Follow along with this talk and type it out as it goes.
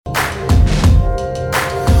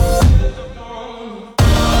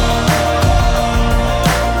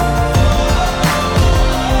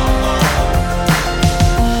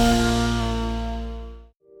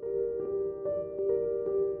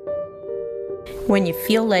When you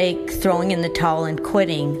feel like throwing in the towel and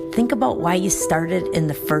quitting, think about why you started in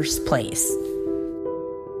the first place.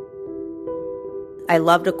 I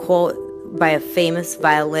loved a quote by a famous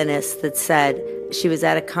violinist that said she was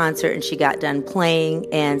at a concert and she got done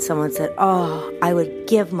playing and someone said, "Oh, I would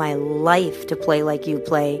give my life to play like you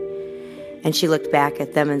play." And she looked back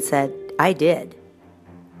at them and said, "I did."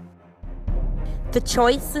 The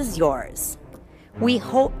choice is yours. We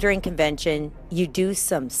hope during convention you do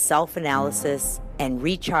some self-analysis and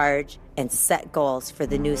recharge and set goals for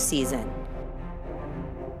the new season.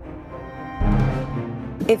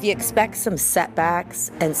 If you expect some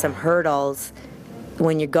setbacks and some hurdles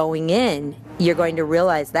when you're going in, you're going to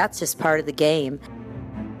realize that's just part of the game.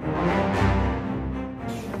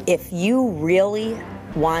 If you really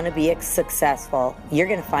want to be successful, you're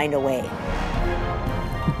going to find a way.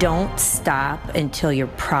 Don't stop until you're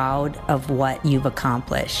proud of what you've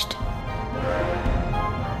accomplished.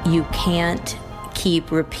 You can't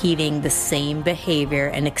keep repeating the same behavior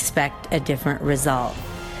and expect a different result.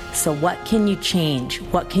 So what can you change?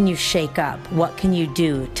 What can you shake up? What can you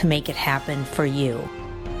do to make it happen for you?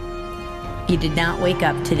 You did not wake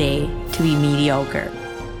up today to be mediocre.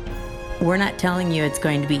 We're not telling you it's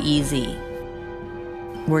going to be easy.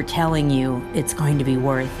 We're telling you it's going to be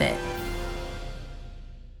worth it.